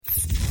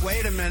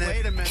Wait a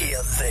minute. Hear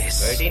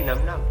this. Birdie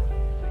num num.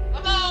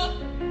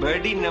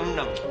 Birdie num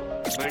num.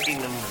 Birdie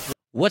num num.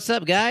 What's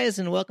up, guys,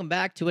 and welcome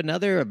back to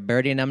another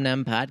Birdie Num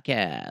Num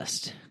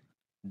podcast.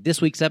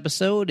 This week's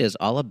episode is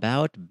all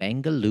about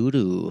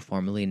Bengaluru,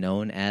 formerly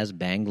known as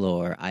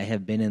Bangalore. I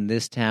have been in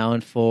this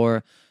town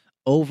for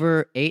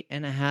over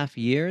 8.5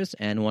 years,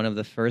 and one of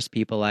the first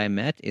people I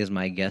met is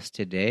my guest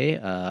today,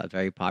 a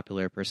very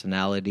popular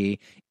personality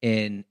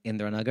in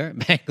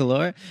Indranagar,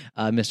 Bangalore,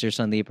 Mr.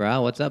 Sundeep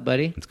Rao. What's up,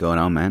 buddy? What's going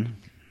on, man?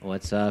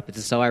 What's up?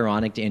 It's so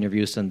ironic to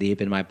interview Sundeep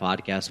in my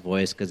podcast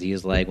voice because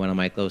he's like one of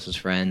my closest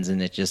friends,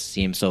 and it just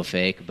seems so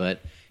fake,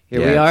 but here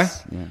we are.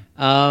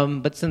 Yeah.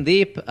 But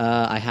Sundeep,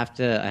 I have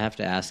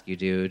to ask you,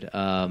 dude.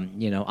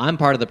 I'm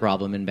part of the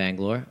problem in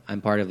Bangalore.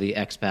 I'm part of the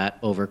expat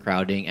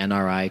overcrowding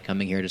NRI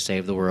coming here to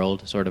save the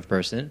world sort of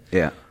person.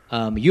 Yeah.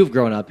 You've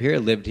grown up here,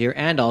 lived here,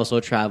 and also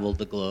traveled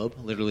the globe.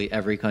 Literally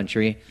every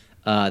country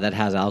that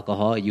has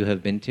alcohol you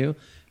have been to.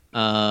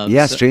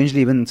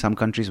 Strangely, even some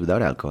countries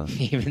without alcohol.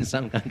 Even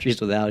some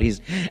countries without. He's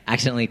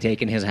accidentally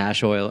taken his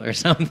hash oil or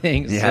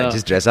something. Yeah,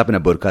 just dress up in a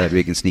burqa that way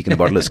you can sneak in a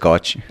bottle of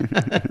scotch.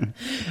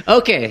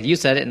 Okay, you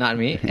said it, not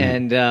me.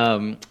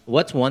 And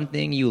what's one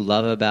thing you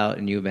love about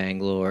New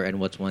Bangalore, and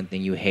what's one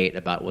thing you hate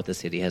about what the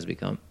city has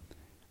become?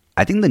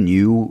 I think the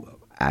new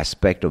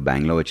aspect of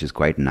Bangalore, which is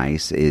quite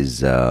nice,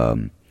 is I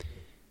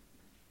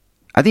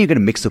think you get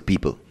a mix of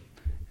people.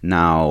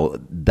 Now,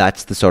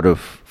 that's the sort of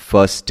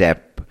first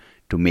step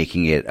to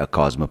making it a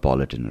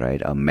cosmopolitan,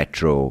 right? A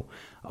metro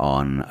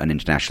on an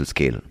international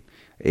scale,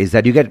 is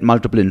that you get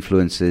multiple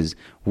influences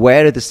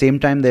where at the same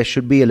time there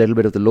should be a little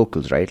bit of the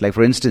locals, right? Like,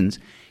 for instance,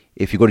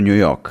 if you go to New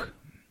York,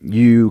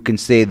 you can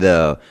say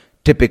the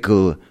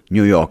typical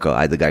New Yorker,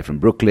 either the guy from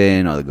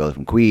Brooklyn or the girl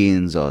from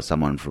Queens or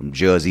someone from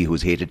Jersey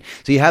who's hated.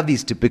 So you have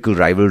these typical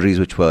rivalries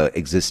which were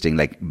existing,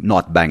 like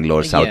North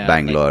Bangalore, South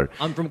Bangalore. Like,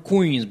 I'm from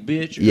Queens,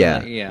 bitch.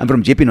 Yeah. I'm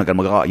from JP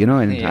Nagar,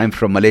 and I'm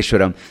from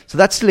Malleshwaram. So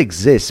that still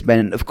exists.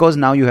 And of course,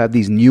 now you have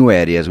these new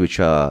areas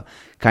which are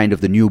kind of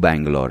the new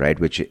Bangalore, right?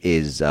 Which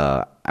is,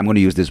 I'm going to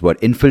use this word,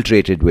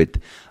 infiltrated with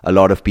a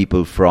lot of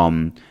people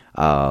from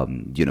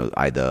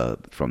either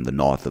from the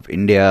north of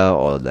India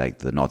or like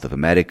the north of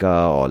America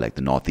or like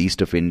the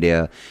northeast of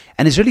India.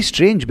 And it's really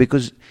strange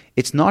because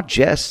it's not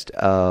just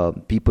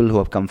people who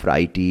have come for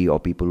IT or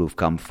people who've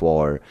come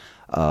for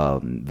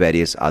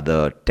various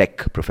other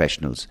tech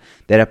professionals.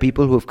 There are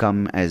people who have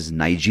come as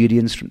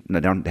Nigerians.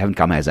 They haven't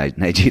come as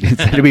Nigerians.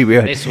 That'd be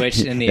weird. They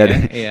switched in the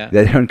air. Yeah.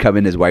 They don't come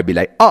in as white, be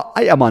like, oh,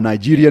 I am a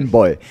Nigerian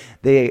boy.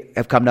 They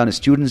have come down as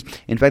students.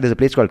 In fact, there's a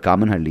place called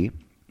Kamanhalli.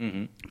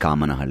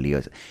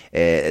 Kamanahalli.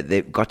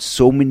 They've got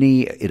so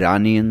many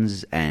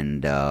Iranians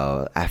and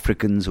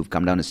Africans who've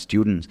come down as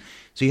students.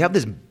 So you have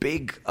this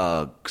big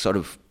sort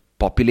of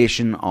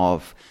population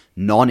of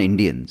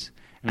non-Indians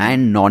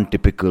and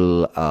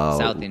non-typical...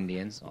 South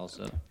Indians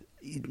also.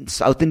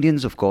 South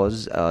Indians, of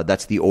course,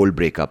 that's the old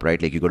breakup, right?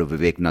 Like you go to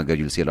Vivek Nagar,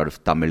 you'll see a lot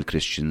of Tamil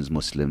Christians,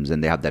 Muslims,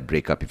 and they have that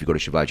breakup if you go to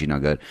Shivaji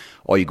Nagar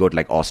or you go to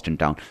like Austin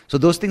Town. So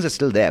those things are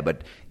still there,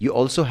 but you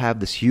also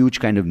have this huge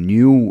kind of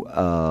new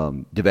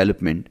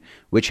development,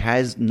 which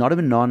has not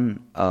even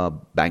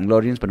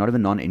non-Bangaloreans, but not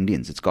even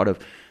non-Indians. It's got a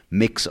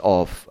mix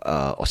of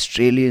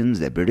Australians,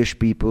 they're British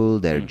people,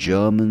 they're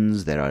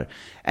Germans,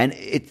 and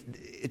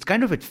it's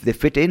kind of, they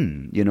fit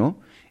in,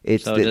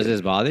 Does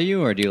this bother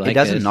you, or do you like it? It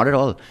doesn't, not at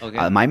all.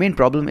 Okay. My main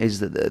problem is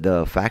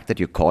the fact that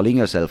you're calling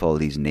yourself all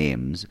these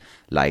names,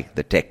 like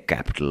the tech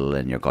capital,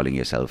 and you're calling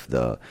yourself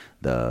the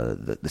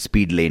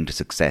speed lane to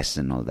success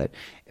and all that.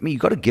 I mean, you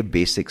got to give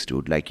basics,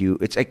 dude.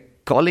 It's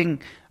like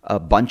calling a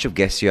bunch of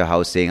guests to your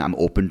house saying, I'm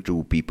open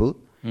to people,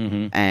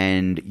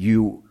 and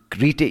you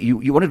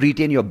want to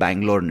retain your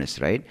Bangalore-ness,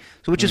 right?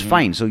 So which is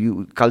fine.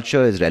 So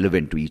culture is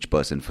relevant to each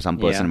person. For some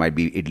person, it might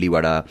be idli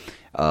vada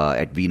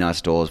at Veena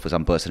stores. For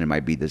some person, it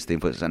might be this thing.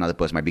 For another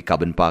person, it might be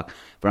Cubbon Park.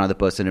 For another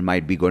person, it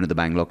might be going to the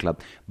Bangalore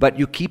Club. But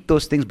you keep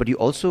those things, but you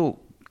also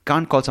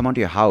can't call someone to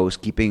your house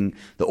keeping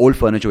the old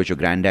furniture which your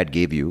granddad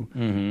gave you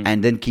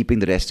and then keeping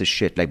the rest as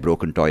shit, like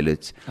broken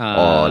toilets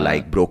or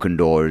like broken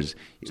doors.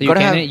 So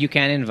you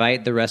can't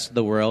invite the rest of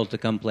the world to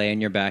come play in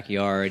your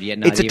backyard. Yet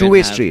it's a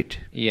two-way street.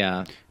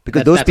 Yeah.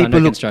 Because those people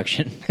under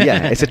construction.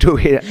 It's a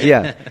two-way.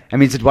 Yeah. I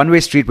mean, it's a one-way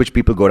street which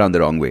people go down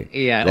the wrong way.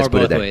 Yeah, Let's or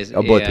put both it ways.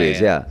 Or both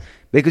ways, yeah.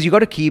 Because you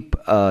got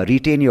to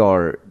retain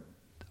your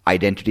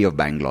identity of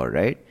Bangalore,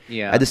 right?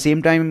 Yeah. At the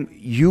same time,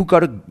 you got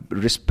to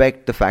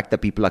respect the fact that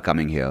people are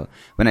coming here.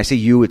 When I say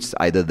you, it's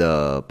either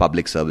the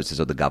public services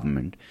or the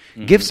government.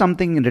 Give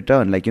something in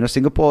return. Like,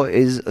 Singapore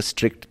is a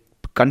strict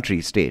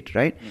country, state,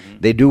 right?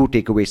 They do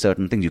take away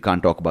certain things. You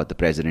can't talk about the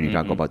president, you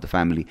can't talk about the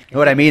family.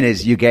 What I mean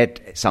is you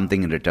get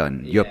something in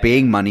return. You're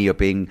paying money, you're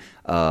paying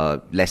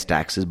less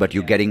taxes, but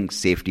you're getting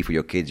safety for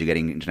your kids, you're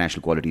getting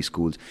international quality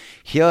schools.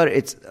 Here,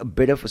 it's a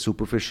bit of a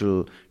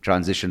superficial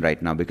transition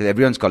right now because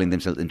everyone's calling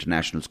themselves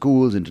international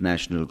schools,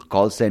 international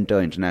call center,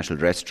 international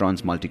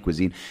restaurants,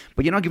 multi-cuisine.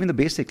 But you're not giving the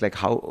basics, like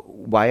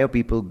why are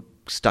people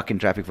stuck in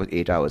traffic for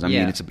 8 hours. I mean,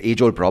 Yeah. it's an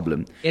age-old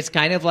problem. It's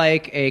kind of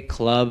like a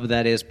club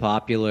that is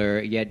popular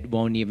yet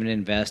won't even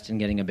invest in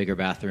getting a bigger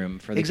bathroom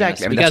for the Exactly.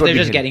 guests I mean, because that's what they're we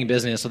just hit. getting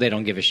business, so they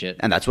don't give a shit.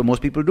 And that's what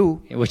most people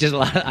do. Which is a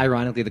lot,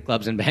 ironically, the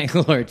clubs in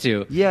Bangalore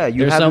too. Yeah, you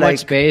there's have so much like-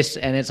 space,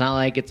 and it's not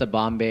like it's a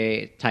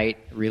Bombay tight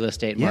real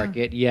estate Yeah.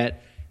 market.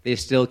 Yet they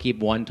still keep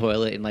one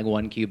toilet in like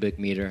 1 cubic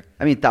meter.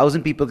 I mean,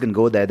 1,000 people can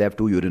go there. They have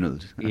 2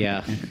 urinals.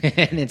 Yeah,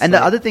 and it's And the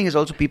like- other thing is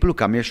also people who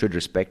come here should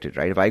respect it,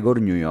 right? If I go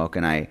to New York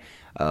and I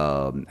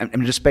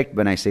respect,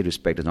 when I say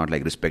respect, it's not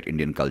like respect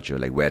Indian culture,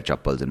 like wear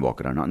chappals and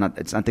walk around. Not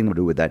it's nothing to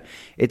do with that.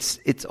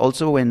 It's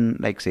also when,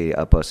 like, say,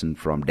 a person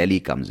from Delhi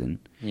comes in.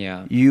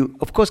 Yeah. You,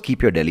 of course,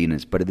 keep your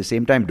Delhi-ness, but at the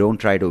same time, don't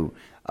try to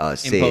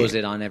say... impose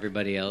it on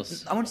everybody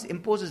else. I want to say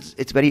impose,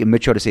 it's very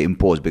immature to say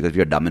impose, because if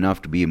you're dumb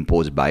enough to be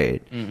imposed by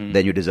it,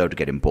 then you deserve to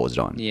get imposed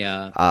on.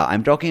 Yeah.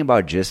 I'm talking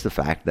about just the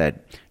fact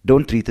that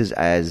don't treat this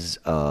as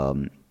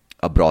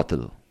a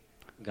brothel.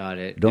 Got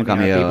it. Don't come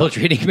are here- people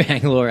treating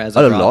Bangalore as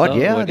A a lot, brothel?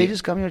 yeah. What do They you-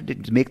 just come here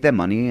to make their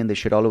money and they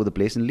shit all over the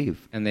place and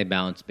leave. and they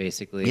bounce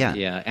basically.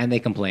 Yeah. And they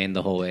complain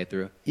the whole way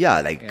through. Yeah,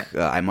 like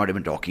I'm not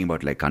even talking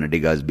about like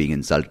Kannadigas being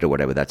insulted or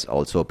whatever. That's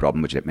also a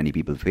problem which many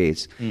people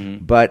face.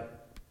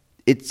 But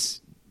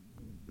it's,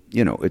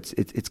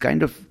 it's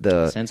kind of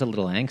the... Sense a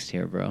little angst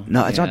here, bro.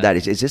 No, it's Yeah. not that.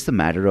 It's just a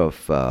matter of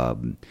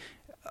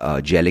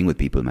gelling with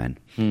people, man.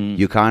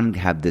 You can't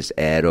have this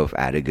air of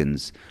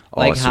arrogance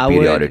or Like, how would-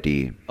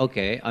 superiority.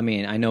 Okay, I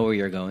mean, I know where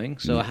you're going.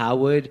 So how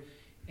would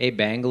a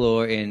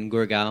Bangalore in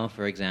Gurgaon,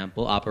 for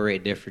example,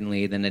 operate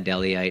differently than a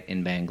Delhiite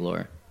in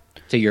Bangalore?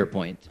 To your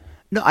point.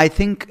 No, I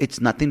think it's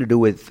nothing to do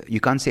with,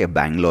 you can't say a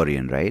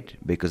Bangalorean, right?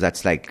 Because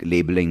that's like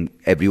labeling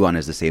everyone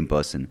as the same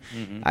person.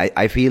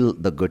 I feel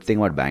the good thing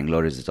about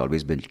Bangalore is it's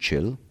always been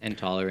chill. And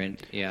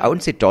tolerant, yeah. I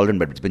wouldn't say tolerant,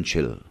 but it's been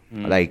chill.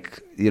 Like,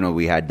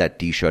 we had that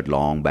T-shirt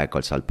long back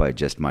called Swalpa,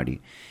 just Maadi.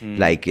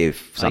 Like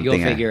if Like, you'll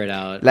something... figure it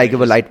out. Like if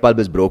You're a light bulb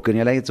is broken,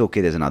 you're like, it's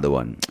okay, there's another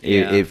one.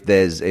 Yeah. If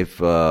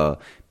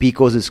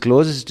Pico's is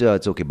closed,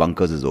 it's okay,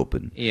 Bunkers is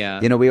open.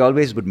 Yeah. We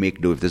always would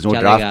make do. If there's no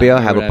Chalega draft beer,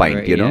 or have a whatever.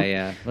 pint, Yeah,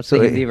 yeah. What's So,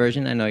 the Hindi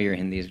version? I know your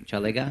Hindi is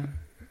Chalega?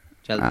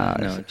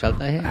 Chalta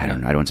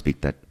hai? I don't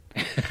speak that.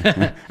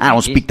 I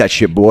don't speak that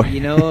shit, boy. You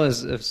know,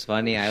 it was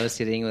funny. I was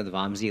sitting with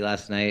Vamsi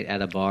last night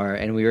at a bar,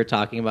 and we were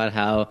talking about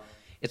how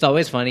it's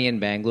always funny in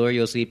Bangalore.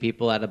 You'll see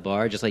people at a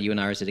bar, just like you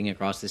and I are sitting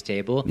across this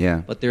table.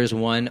 Yeah. But there's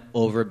one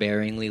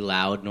overbearingly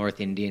loud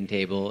North Indian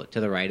table to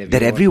the right of you.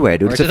 They're everywhere,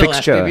 dude. Or It's to a the left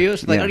fixture. of you.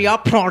 It's like, Yeah.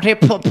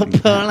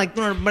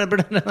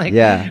 like,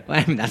 Yeah.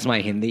 I mean, that's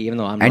my Hindi, even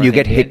though I'm And North you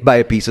get Indian. hit by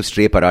a piece of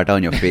stray paratha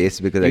on your face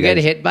because You get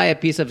hit by a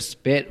piece of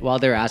spit while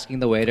they're asking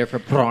the waiter for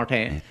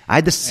paratha. I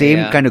had the same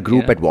Yeah, kind of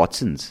group yeah. at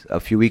Watson's a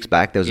few weeks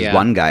back. There was this Yeah.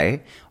 one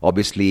guy.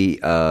 Obviously,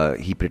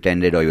 he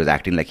pretended or he was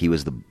acting like he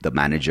was the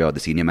manager or the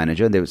senior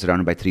manager. And they were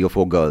surrounded by 3 or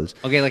 4 girls.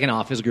 Okay, like an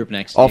office group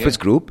next to you. Office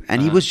group.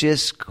 And he was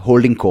just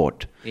holding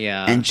court.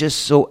 Yeah. And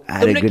just so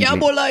arrogantly. Tumne kya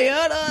bola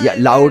yaar? Yeah,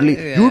 loudly.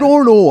 Yeah. You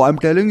don't know. I'm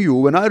telling you.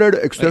 When I read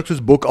XX's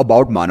book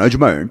about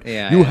management,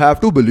 Yeah, you yeah. have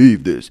to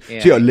believe this. Yeah.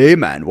 See, a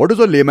layman. What is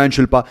a layman,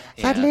 Shilpa?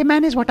 That Yeah.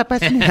 layman is what a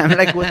person is. I'm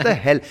like, what the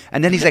hell?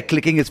 And then he's like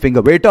clicking his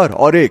finger. Waiter,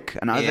 Auric.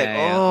 And I was like,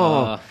 Yeah.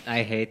 oh.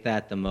 I hate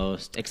that the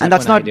most. Except And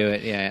that's when not- I do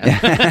it.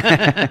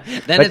 Yeah.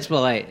 Then But- it's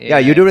polite. Yeah,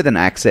 you do it with an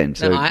accent.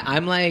 So No,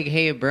 I'm like,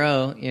 hey,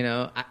 bro.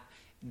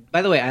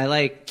 By the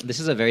way, this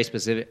is a very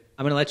specific.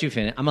 I'm gonna let you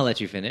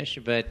finish.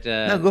 But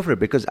no, go for it,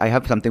 because I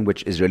have something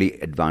which is really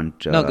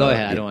advanced. no, go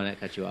ahead. I don't want to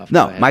cut you off. Go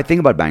No, ahead. my thing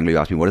about Bangalore, you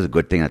asked me what is a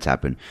good thing that's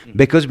happened.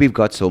 Because we've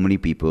got so many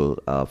people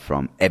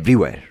from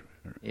everywhere.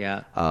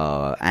 Yeah.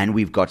 And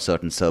we've got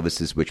certain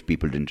services which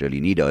people didn't really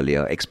need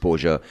earlier.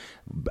 Exposure.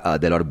 There are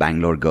a lot of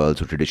Bangalore girls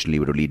who traditionally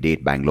would only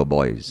date Bangalore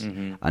boys.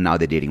 And now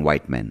they're dating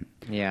white men.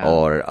 Yeah.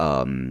 Or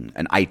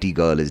an IT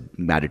girl is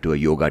married to a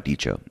yoga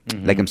teacher.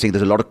 Like I'm saying,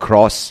 there's a lot of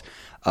cross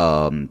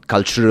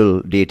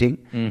cultural dating.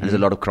 And there's a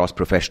lot of cross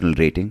professional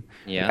dating.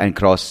 Yeah. And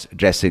cross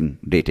dressing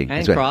dating And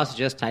as well. cross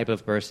just type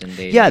of person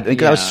dating. Yeah,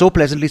 because I was so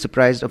pleasantly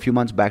surprised a few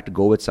months back to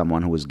go with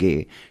someone who was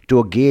gay to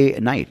a gay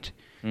night.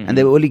 And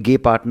there were only gay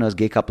partners,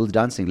 gay couples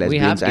dancing,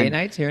 lesbians. have gay and,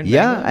 nights here in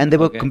Yeah, Bangalore? and they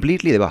were Okay.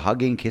 they were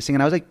hugging, kissing,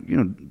 and I was like,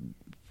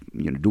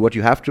 do what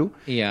you have to,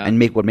 Yeah. and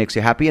make what makes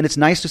you happy. And it's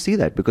nice to see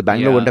that, because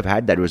Bangalore Yeah. wouldn't have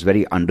had that. It was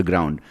very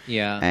underground.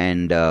 Yeah.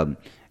 And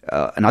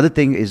another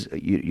thing is,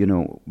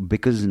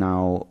 because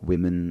now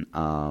women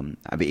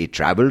have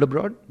traveled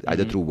abroad,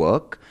 either through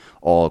work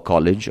or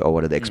college or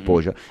whatever, the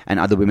exposure, and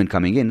other women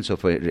coming in. So,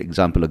 for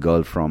example, a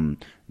girl from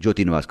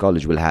Jyoti Nivas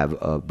College will have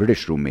a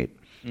British roommate.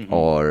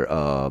 Or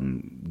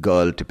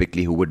girl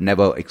typically who would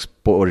never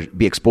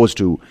be exposed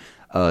to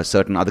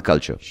certain other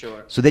culture.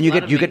 Sure. So then you A lot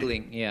get of you get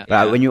mingling,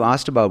 yeah. when you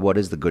asked about what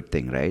is the good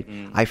thing, right?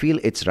 I feel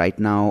it's right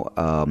now.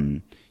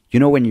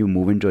 When you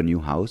move into a new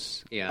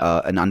house,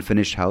 Yeah. an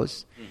unfinished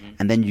house,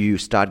 and then you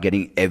start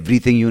getting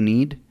everything you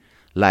need,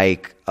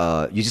 like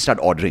you just start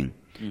ordering.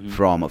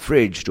 From a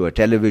fridge to a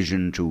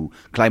television to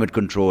climate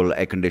control,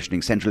 air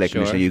conditioning, central air Sure.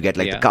 conditioning, you get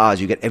the cars,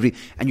 you get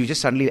and you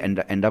just suddenly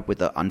end up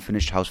with an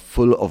unfinished house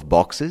full of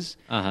boxes.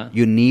 Uh-huh.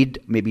 You need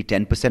maybe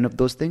 10% of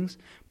those things,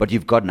 but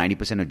you've got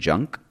 90% of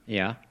junk.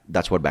 Yeah.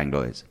 That's what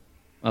Bangalore is.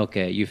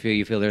 Okay, you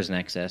feel there's an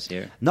excess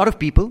here. Not of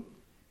people,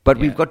 but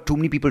Yeah. we've got too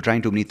many people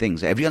trying too many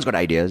things. Everyone's got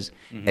ideas.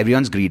 Mm-hmm.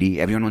 Everyone's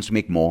greedy. Everyone wants to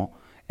make more.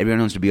 Everyone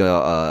wants to be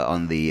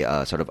on the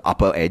sort of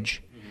upper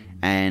edge. Mm-hmm.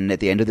 And at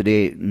the end of the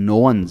day, no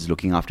one's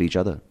looking after each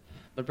other.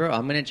 But bro,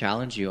 I'm going to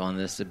challenge you on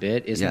this a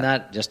bit. Isn't Yeah.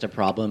 that just a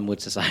problem with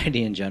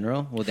society in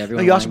general? With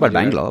everyone? No, you asked wanting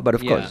about to do Bangalore, but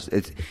of Yeah. course,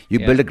 you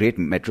Yeah. build a great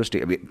metro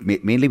station.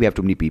 Mainly, we have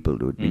too many people,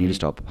 dude. We need to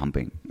stop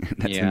humping.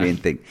 That's Yeah. the main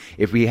thing.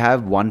 If we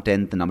have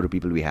 1/10 the number of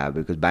people we have,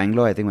 because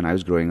Bangalore, I think when I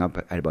was growing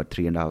up, had about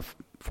 3.5,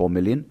 4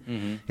 million.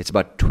 It's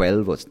about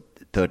 12 or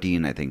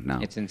 13, I think now.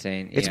 It's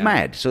insane. It's yeah.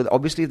 mad. So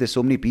obviously, if there's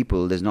so many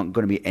people, there's not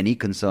going to be any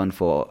concern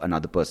for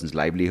another person's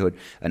livelihood.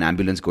 An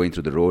ambulance going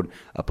through the road,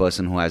 a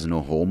person who has no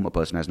home, a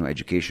person who has no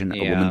education, a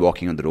Yeah. woman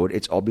walking on the road.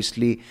 It's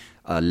obviously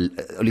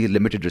only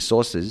limited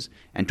resources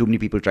and too many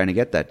people trying to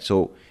get that.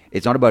 So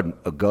it's not about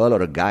a girl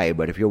or a guy,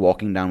 but if you're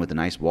walking down with a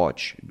nice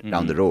watch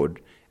down the road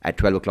at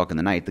 12 o'clock in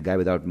the night, the guy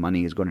without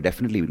money is going to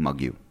definitely mug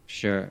you.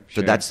 Sure.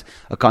 So that's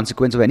a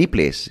consequence of any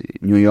place,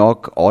 New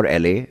York or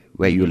LA,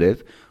 where you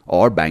live,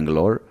 or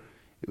Bangalore.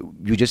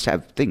 You just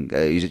have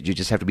you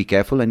just have to be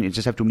careful, and you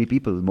just have too many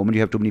people. The moment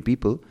you have too many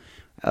people,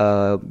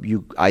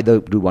 you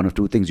either do one of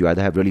two things. You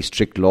either have really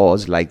strict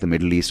laws like the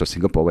Middle East or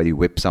Singapore, where you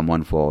whip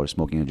someone for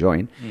smoking a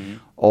joint,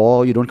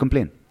 or you don't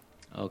complain.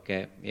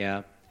 Okay,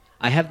 yeah.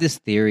 I have this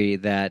theory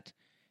that,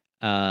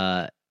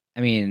 I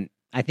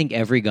think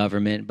every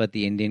government, but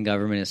the Indian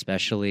government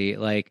especially,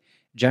 like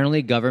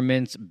generally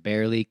governments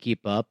barely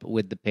keep up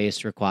with the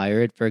pace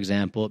required. For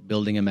example,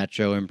 building a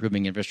metro,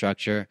 improving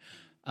infrastructure,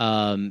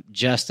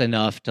 just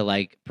enough to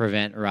like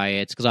prevent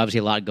riots, because obviously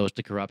a lot goes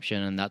to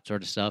corruption and that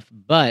sort of stuff.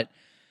 But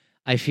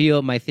I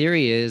feel my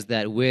theory is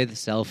that with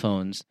cell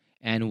phones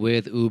and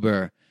with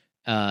Uber,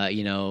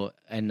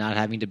 and not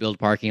having to build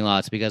parking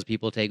lots because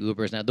people take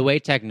Ubers now, the way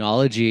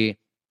technology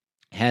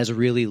has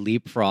really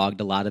leapfrogged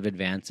a lot of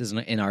advances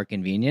in our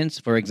convenience.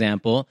 For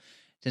example,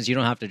 since you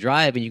don't have to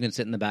drive and you can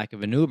sit in the back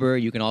of an Uber,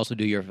 you can also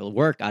do your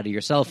work out of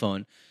your cell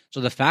phone.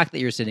 So the fact that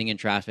you're sitting in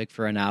traffic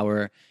for an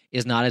hour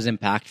is not as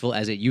impactful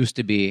as it used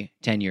to be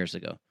 10 years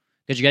ago,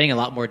 because you're getting a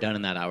lot more done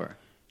in that hour.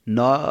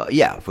 No,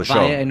 yeah, for sure.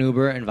 Via an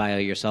Uber and via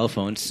your cell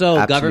phone. So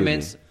Absolutely.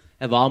 Governments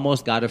have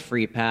almost got a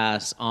free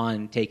pass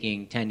on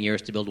taking 10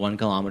 years to build 1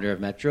 kilometer of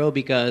metro,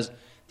 because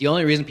the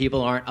only reason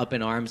people aren't up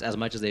in arms as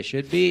much as they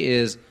should be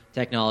is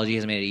technology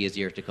has made it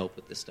easier to cope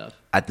with this stuff.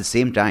 At the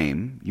same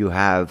time, you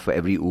have, for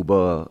every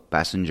Uber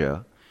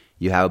passenger,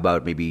 you have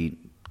about maybe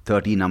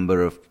 30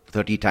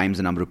 times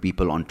the number of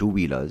people on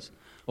two-wheelers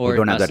Or who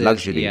don't have that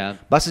buses, luxury. yeah.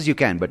 Buses you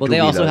can, but Well, they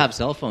also two-wheelers- have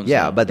cell phones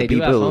Yeah, now. but They the do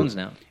people... have phones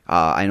now.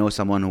 I know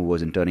someone who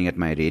was interning at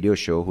my radio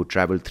show who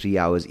traveled 3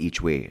 hours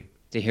each way.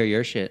 To hear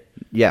your shit.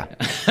 Yeah.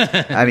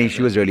 I mean,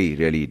 she was really,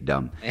 really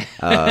dumb.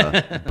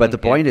 But the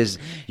point is,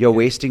 you're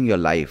wasting your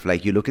life.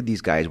 Like, you look at these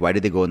guys, why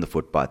do they go on the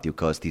footpath? You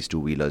curse these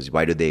two-wheelers.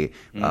 Why do they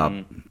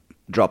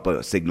drop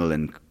a signal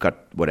and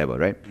cut whatever,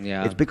 right?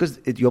 Yeah. It's because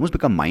you almost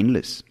become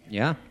mindless.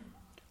 Yeah,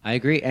 I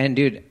agree. And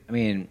dude, I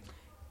mean,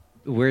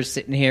 we're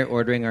sitting here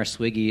ordering our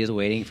Swiggies,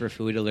 waiting for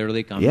food to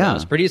literally come to Yeah.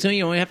 us. Pretty soon,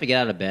 you only have to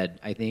get out of bed.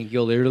 I think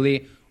you'll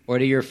literally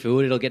order your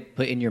food. It'll get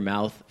put in your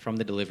mouth from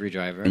the delivery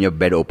driver. And your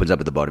bed opens up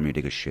at the bottom, you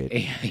take a shit.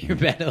 Your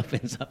bed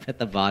opens up at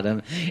the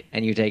bottom,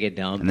 and you take it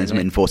down. And then some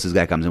Infosys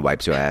guy comes and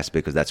wipes your ass,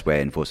 because that's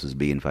where Infosys will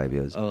be in 5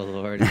 years. Oh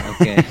Lord.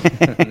 Okay.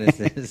 This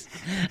is.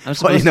 I'm Well,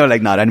 supposed.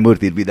 like Narayan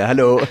Murthy will be there.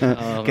 Hello, Oh,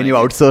 can my you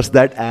God. outsource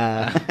that?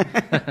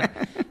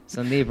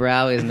 Sundeep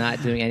Rao is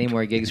not doing any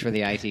more gigs for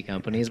the IT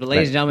companies. But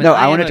ladies and gentlemen, No,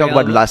 I want am to talk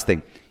about the available. last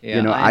thing. Yeah,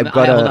 You know,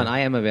 hold on. I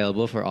am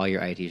available for all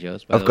your IT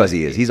shows. by Of the course way.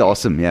 he is. He's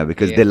awesome, yeah,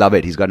 because Yeah. they love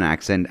it. He's got an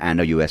accent and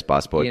a US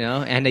passport.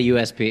 And a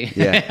USP.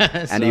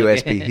 Yeah, So, and a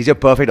USP. He's your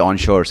perfect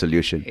onshore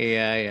solution.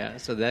 Yeah.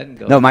 So then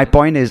go. No, my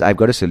point is, I've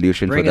got a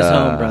solution Bring for us the...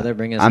 home, brother.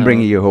 Bring us I'm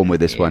bringing home. you home with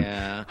this one.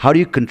 Yeah. How do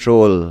you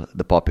control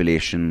the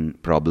population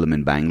problem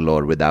in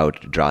Bangalore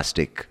without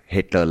drastic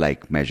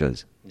Hitler-like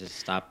measures? Just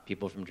stop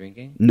people from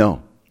drinking.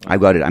 No, I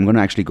got it. I'm going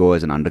to actually go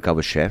as an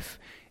undercover chef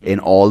in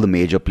all the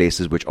major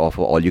places which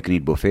offer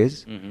all-you-can-eat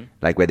buffets,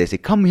 like where they say,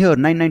 "Come here,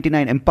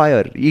 $9.99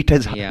 Empire, eat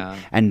as," Yeah.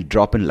 and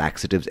drop in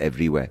laxatives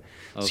everywhere.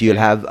 So Okay. you'll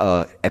have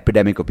an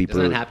epidemic of people.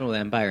 Doesn't that happen with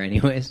Empire,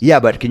 anyways? Yeah,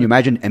 but can you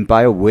imagine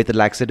Empire with a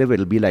laxative?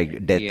 It'll be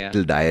like death Yeah.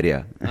 till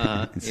diarrhea. So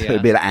yeah. it'll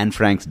be like Anne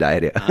Frank's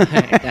diarrhea.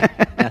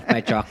 Death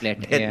by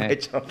chocolate. Death Yeah. by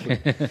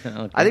chocolate.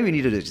 Okay. I think we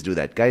need to just do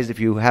that, guys. If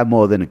you have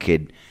more than a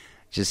kid,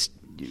 just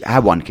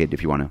have one kid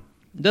if you want to.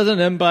 Doesn't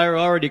Empire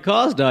already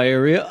cause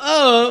diarrhea?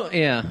 Oh,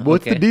 yeah.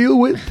 What's okay. the deal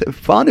with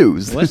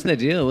Fanus? What's the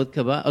deal with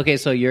kebab? Okay,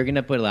 so you're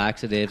gonna put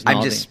laxatives. And I'm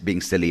all just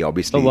being silly,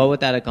 obviously. But what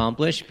would that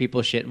accomplish?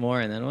 People shit more,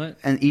 and then what?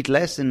 And eat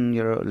less, and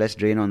you're less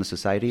drain on the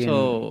society.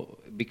 So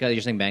because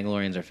you're saying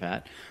Bangaloreans are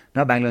fat.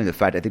 No, Bangalore is a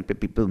fact. I think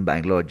people in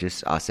Bangalore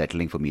just are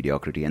settling for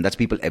mediocrity, and that's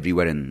people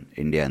everywhere in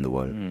India and the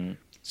world.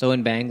 So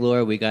in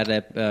Bangalore, we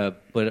gotta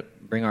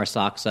bring our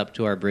socks up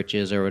to our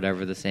britches or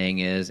whatever the saying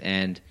is,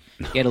 and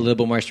get a little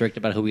bit more strict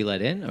about who we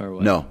let in, or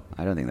what? No,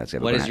 I don't think that's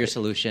ever. What gonna is your happen.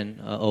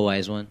 solution? Oh,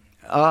 wise one.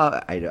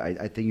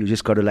 I think you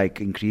just got to like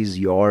increase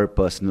your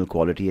personal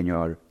quality and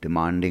your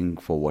demanding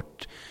for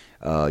what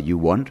you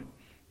want,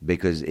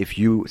 because if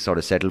you sort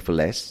of settle for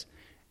less,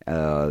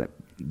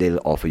 they'll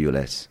offer you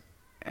less.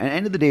 And at the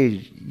end of the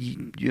day,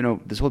 you know,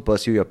 this whole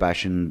pursue your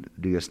passion,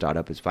 do your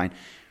startup is fine.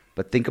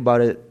 But think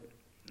about it.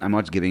 I'm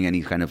not giving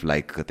any kind of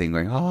like a thing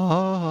going,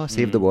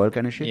 save the world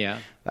kind of shit. Yeah.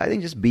 I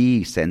think just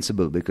be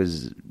sensible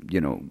because,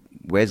 you know,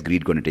 where's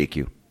greed going to take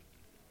you?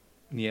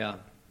 Yeah,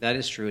 that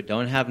is true.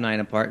 Don't have 9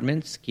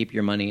 apartments. Keep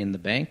your money in the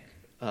bank.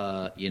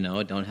 You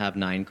know, don't have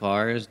 9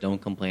 cars.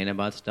 Don't complain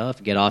about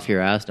stuff. Get off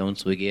your ass. Don't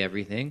swiggy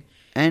everything.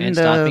 And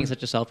stop being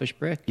such a selfish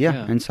prick.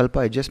 Yeah. And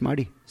Swalpa, just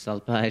Maadi.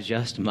 Swalpa,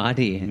 just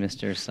Maadi,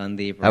 Mr.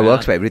 Sundeep. That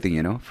works for everything,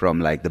 you know, from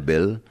like the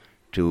bill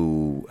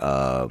to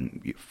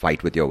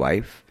fight with your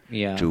wife,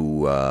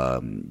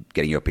 to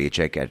getting your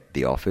paycheck at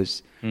the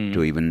office,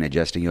 to even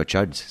adjusting your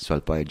chuds.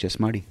 Swalpa, just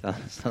Maadi.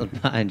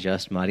 Swalpa,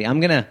 just Maadi. I'm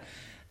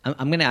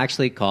gonna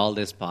actually call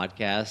this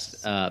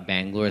podcast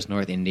Bangalore's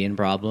North Indian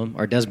problem,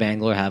 or does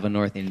Bangalore have a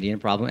North Indian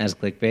problem as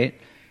clickbait?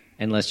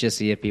 And let's just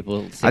see if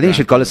people... I think you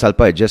should call it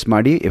Swalpa, just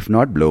Maadi. If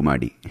not, blow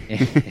Maadi.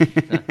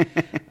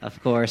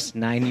 Of course,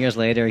 9 years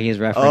later, he's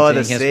referencing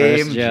his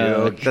first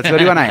joke. That's the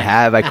only one I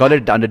have. I call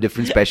it under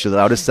different specials.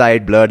 Outer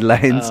side, blurred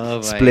lines,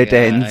 split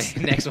ends.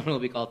 Next one will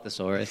be called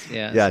Thesaurus.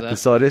 Yeah,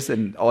 Thesaurus.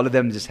 And all of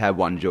them just have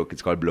one joke.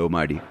 It's called blow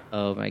Maadi.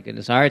 Oh, my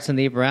goodness. All right,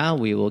 Sundeep Rao,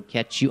 we will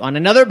catch you on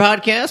another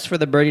podcast for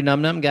the Birdie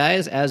Num Num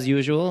guys. As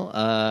usual,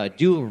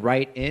 do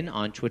write in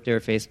on Twitter,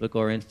 Facebook,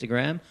 or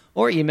Instagram,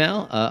 or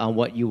email on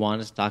what you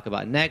want us to talk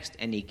about next.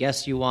 Any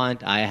guests you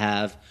want. I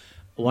have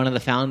one of the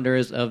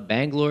founders of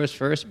Bangalore's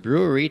first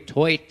brewery,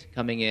 Toit,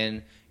 coming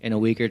in a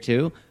week or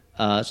two.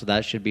 So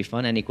that should be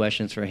fun. Any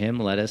questions for him,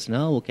 let us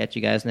know. We'll catch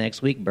you guys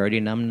next week. Birdie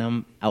Num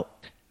Num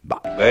out. Bye.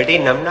 Birdie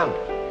Num Num.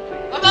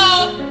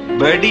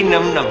 Birdie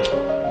Num Num.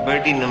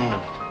 Birdie Num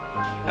Num.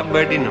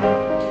 Birdie Num Num.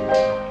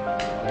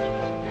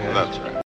 That's right.